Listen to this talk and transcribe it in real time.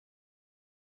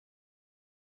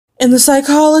In the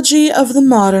psychology of the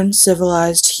modern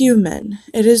civilized human,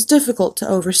 it is difficult to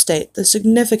overstate the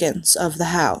significance of the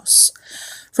house.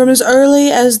 From as early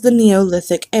as the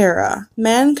Neolithic era,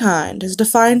 mankind has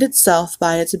defined itself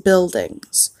by its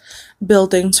buildings.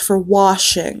 Buildings for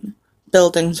washing,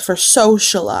 buildings for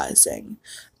socializing,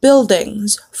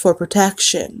 buildings for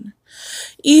protection,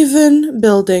 even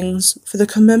buildings for the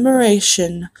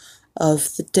commemoration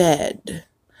of the dead.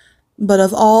 But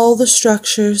of all the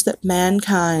structures that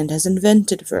mankind has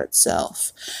invented for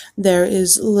itself, there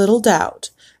is little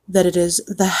doubt that it is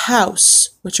the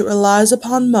house which it relies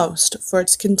upon most for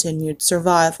its continued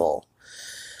survival.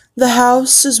 The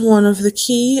house is one of the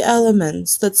key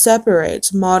elements that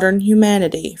separates modern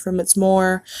humanity from its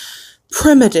more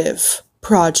primitive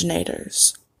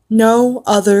progenitors. No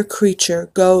other creature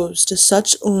goes to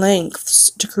such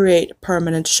lengths to create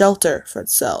permanent shelter for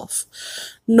itself,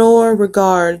 nor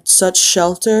regards such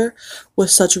shelter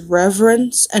with such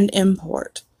reverence and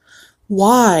import.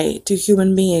 Why do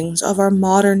human beings of our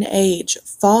modern age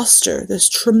foster this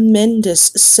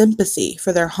tremendous sympathy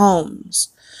for their homes?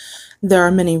 There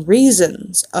are many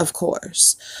reasons, of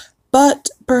course, but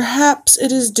perhaps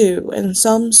it is due in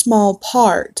some small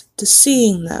part to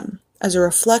seeing them as a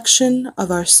reflection of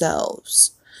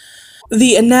ourselves.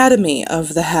 The anatomy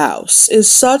of the house is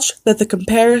such that the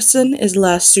comparison is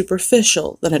less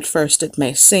superficial than at first it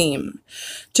may seem.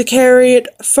 To carry it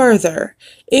further,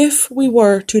 if we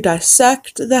were to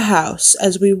dissect the house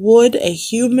as we would a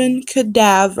human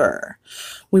cadaver,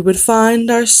 we would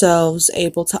find ourselves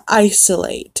able to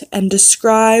isolate and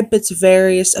describe its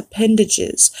various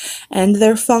appendages and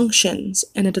their functions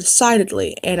in a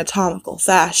decidedly anatomical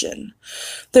fashion.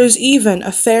 There's even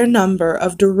a fair number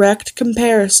of direct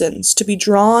comparisons to be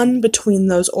drawn between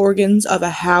those organs of a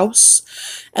house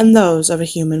and those of a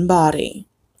human body.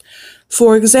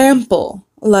 For example,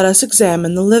 let us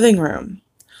examine the living room.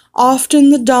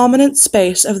 Often the dominant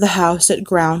space of the house at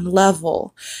ground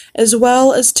level, as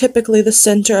well as typically the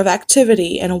center of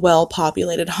activity in a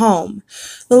well-populated home.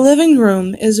 The living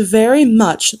room is very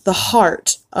much the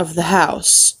heart of the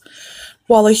house.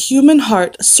 While a human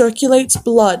heart circulates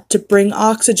blood to bring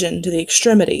oxygen to the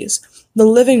extremities, the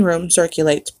living room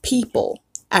circulates people,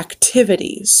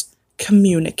 activities,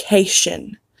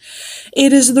 communication.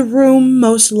 It is the room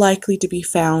most likely to be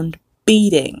found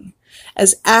beating,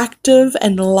 as active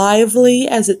and lively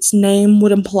as its name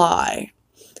would imply.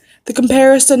 The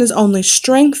comparison is only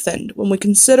strengthened when we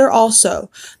consider also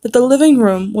that the living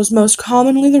room was most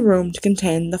commonly the room to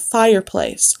contain the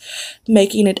fireplace,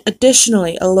 making it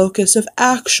additionally a locus of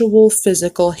actual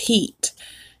physical heat.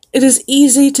 It is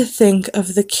easy to think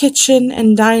of the kitchen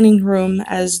and dining room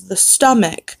as the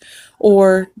stomach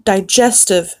or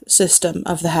digestive system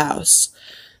of the house,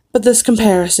 but this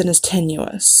comparison is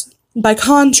tenuous. By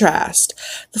contrast,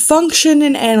 the function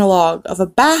and analog of a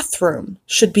bathroom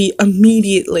should be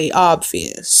immediately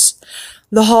obvious.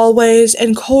 The hallways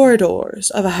and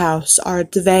corridors of a house are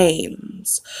the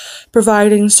veins,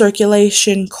 providing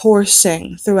circulation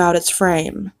coursing throughout its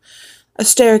frame. A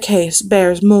staircase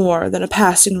bears more than a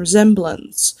passing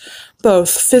resemblance, both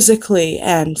physically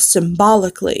and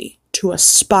symbolically, to a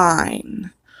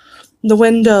spine. The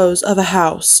windows of a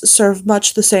house serve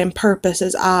much the same purpose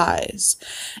as eyes,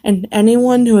 and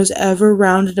anyone who has ever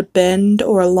rounded a bend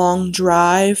or a long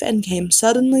drive and came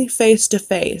suddenly face to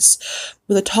face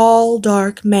with a tall,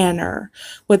 dark manor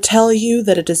would tell you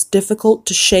that it is difficult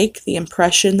to shake the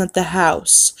impression that the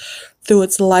house, through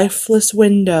its lifeless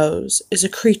windows, is a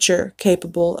creature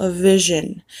capable of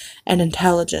vision and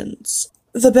intelligence.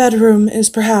 The bedroom is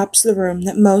perhaps the room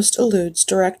that most eludes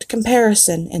direct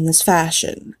comparison in this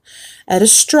fashion. At a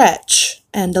stretch,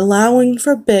 and allowing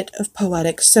for a bit of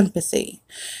poetic sympathy,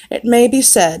 it may be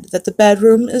said that the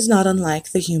bedroom is not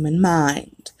unlike the human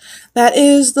mind. That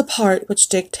is, the part which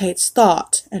dictates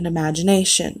thought and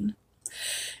imagination.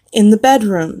 In the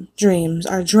bedroom, dreams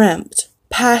are dreamt,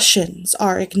 passions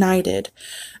are ignited,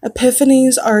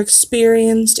 epiphanies are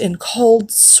experienced in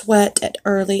cold sweat at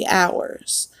early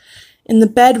hours. In the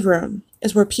bedroom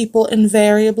is where people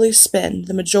invariably spend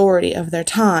the majority of their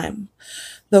time,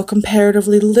 though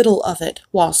comparatively little of it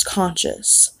whilst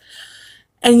conscious.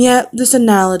 And yet this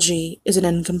analogy is an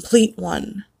incomplete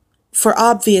one, for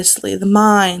obviously the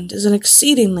mind is an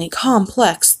exceedingly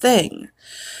complex thing.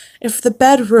 If the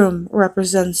bedroom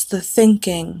represents the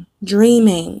thinking,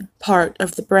 dreaming part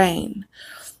of the brain,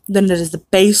 then it is the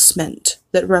basement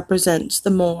that represents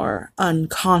the more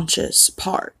unconscious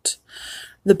part.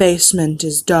 The basement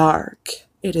is dark.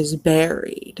 It is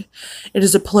buried. It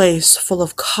is a place full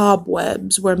of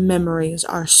cobwebs where memories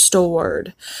are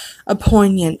stored. A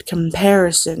poignant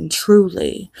comparison,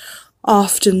 truly.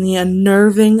 Often the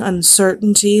unnerving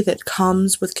uncertainty that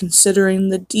comes with considering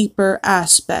the deeper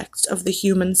aspects of the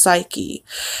human psyche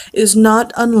is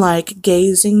not unlike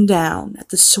gazing down at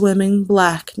the swimming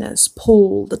blackness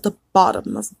pooled at the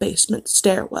bottom of a basement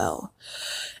stairwell.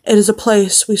 It is a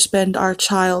place we spend our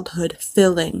childhood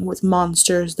filling with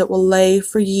monsters that will lay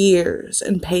for years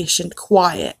in patient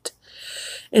quiet.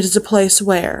 It is a place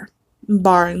where,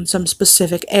 barring some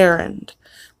specific errand,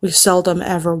 we seldom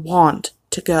ever want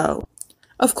to go.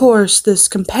 Of course, this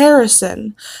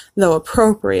comparison, though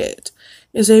appropriate,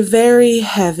 is a very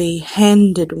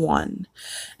heavy-handed one,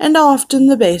 and often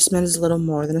the basement is little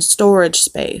more than a storage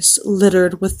space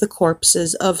littered with the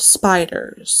corpses of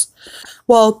spiders.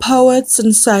 While poets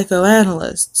and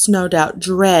psychoanalysts no doubt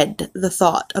dread the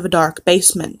thought of a dark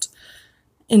basement,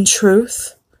 in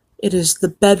truth, it is the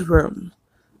bedroom,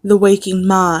 the waking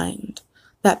mind,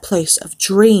 that place of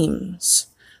dreams,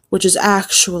 which is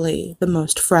actually the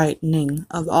most frightening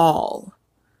of all.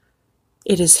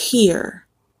 It is here,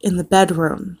 in the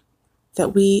bedroom,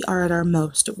 that we are at our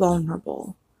most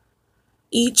vulnerable.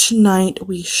 Each night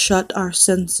we shut our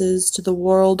senses to the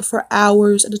world for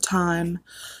hours at a time,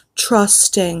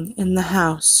 trusting in the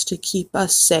house to keep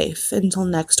us safe until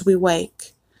next we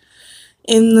wake.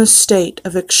 In the state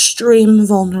of extreme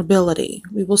vulnerability,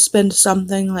 we will spend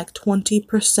something like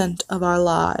 20% of our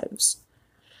lives.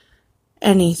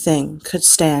 Anything could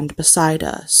stand beside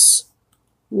us,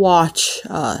 watch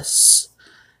us,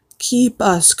 keep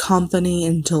us company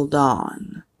until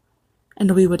dawn,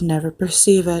 and we would never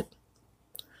perceive it.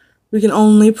 We can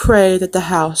only pray that the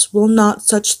house will not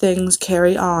such things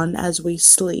carry on as we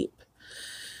sleep.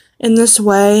 In this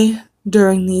way,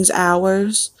 during these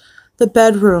hours, the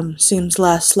bedroom seems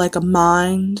less like a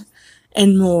mind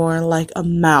and more like a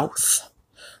mouth,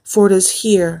 for it is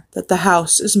here that the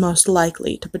house is most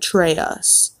likely to betray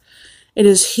us. It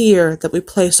is here that we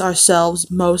place ourselves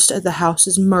most at the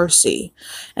house's mercy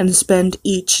and spend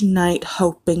each night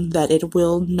hoping that it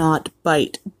will not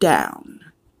bite down.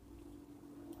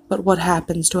 But what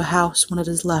happens to a house when it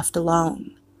is left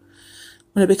alone?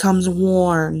 When it becomes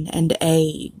worn and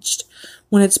aged,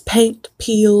 when its paint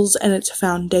peels and its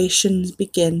foundations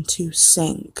begin to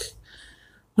sink,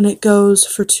 when it goes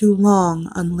for too long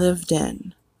unlived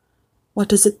in? What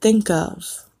does it think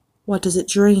of? What does it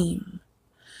dream?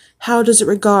 How does it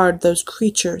regard those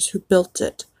creatures who built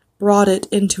it, brought it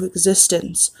into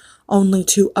existence, only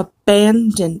to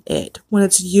abandon it when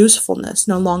its usefulness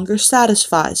no longer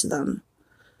satisfies them?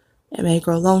 It may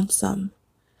grow lonesome.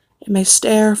 It may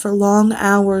stare for long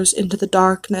hours into the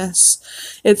darkness,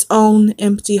 its own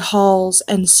empty halls,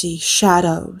 and see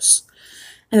shadows.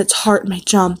 And its heart may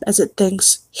jump as it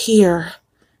thinks, here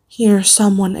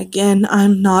someone again,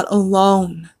 I'm not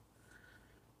alone.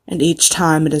 And each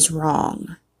time it is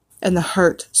wrong, and the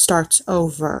hurt starts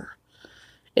over.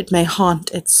 It may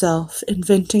haunt itself,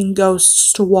 inventing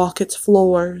ghosts to walk its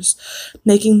floors,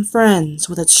 making friends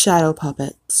with its shadow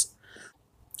puppets,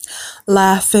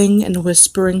 laughing and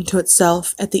whispering to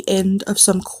itself at the end of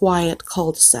some quiet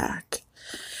cul-de-sac.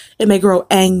 It may grow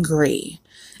angry.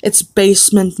 Its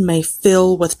basement may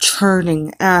fill with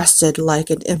churning acid like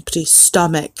an empty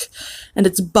stomach, and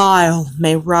its bile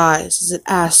may rise as it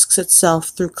asks itself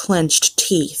through clenched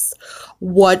teeth,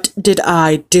 "What did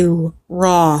I do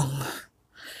wrong?"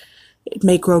 It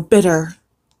may grow bitter.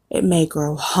 It may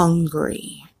grow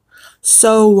hungry.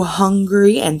 So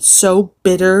hungry and so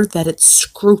bitter that its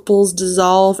scruples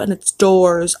dissolve and its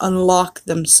doors unlock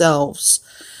themselves.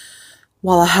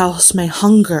 While a house may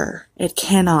hunger, it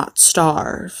cannot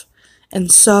starve.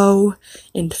 And so,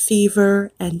 in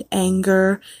fever and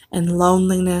anger and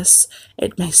loneliness,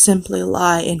 it may simply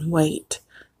lie in wait,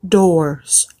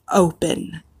 doors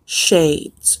open,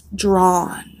 shades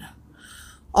drawn,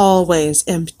 always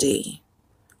empty,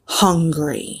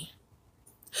 hungry.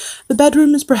 The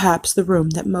bedroom is perhaps the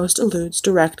room that most eludes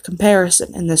direct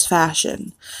comparison in this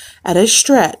fashion. At a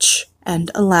stretch,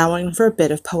 and allowing for a bit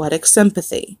of poetic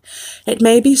sympathy, it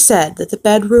may be said that the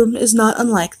bedroom is not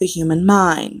unlike the human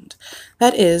mind,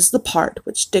 that is, the part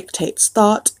which dictates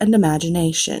thought and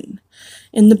imagination.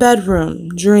 In the bedroom,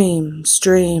 dreams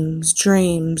dream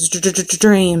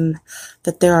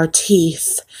that there are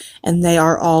teeth, and they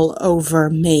are all over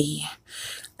me,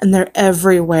 and they're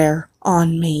everywhere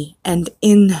on me and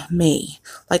in me,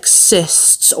 like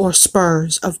cysts or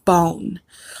spurs of bone.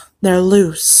 They're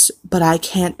loose, but I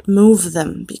can't move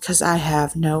them because I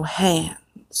have no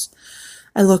hands.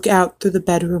 I look out through the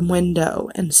bedroom window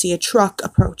and see a truck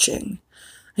approaching.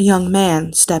 A young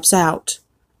man steps out,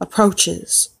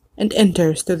 approaches, and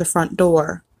enters through the front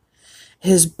door.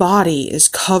 His body is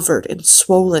covered in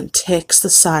swollen ticks the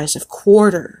size of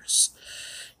quarters.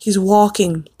 He's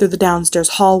walking through the downstairs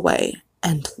hallway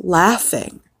and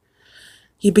laughing.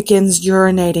 He begins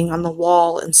urinating on the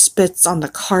wall and spits on the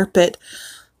carpet.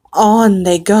 On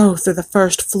they go through the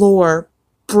first floor,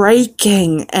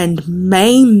 breaking and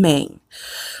maiming.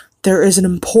 There is an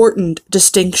important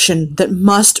distinction that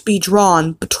must be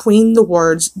drawn between the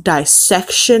words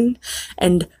dissection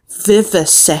and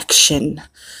vivisection,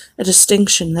 a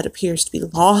distinction that appears to be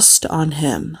lost on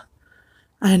him.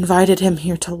 I invited him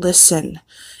here to listen,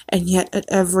 and yet at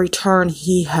every turn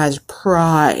he has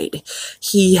pried,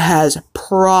 he has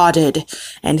prodded,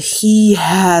 and he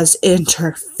has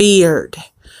interfered.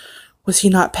 Was he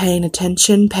not paying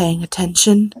attention?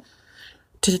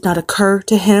 Did it not occur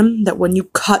to him that when you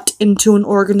cut into an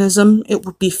organism, it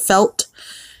would be felt?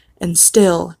 And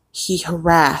still he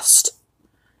harassed.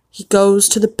 He goes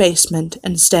to the basement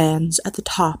and stands at the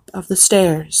top of the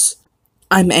stairs.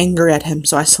 I'm angry at him,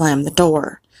 so I slam the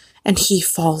door, and he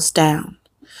falls down.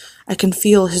 I can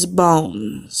feel his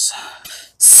bones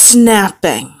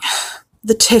snapping.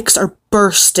 The ticks are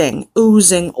bursting,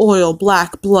 oozing oil,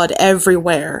 black blood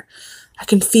everywhere. I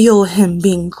can feel him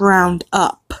being ground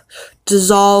up,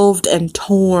 dissolved and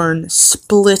torn,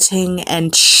 splitting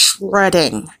and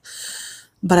shredding.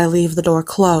 But I leave the door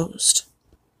closed,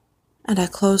 and I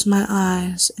close my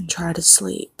eyes and try to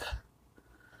sleep.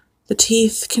 The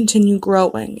teeth continue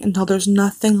growing until there's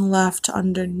nothing left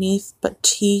underneath but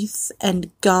teeth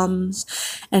and gums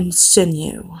and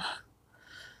sinew.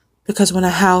 Because when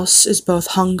a house is both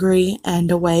hungry and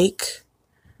awake,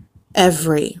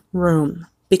 every room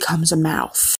becomes a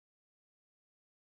mouth.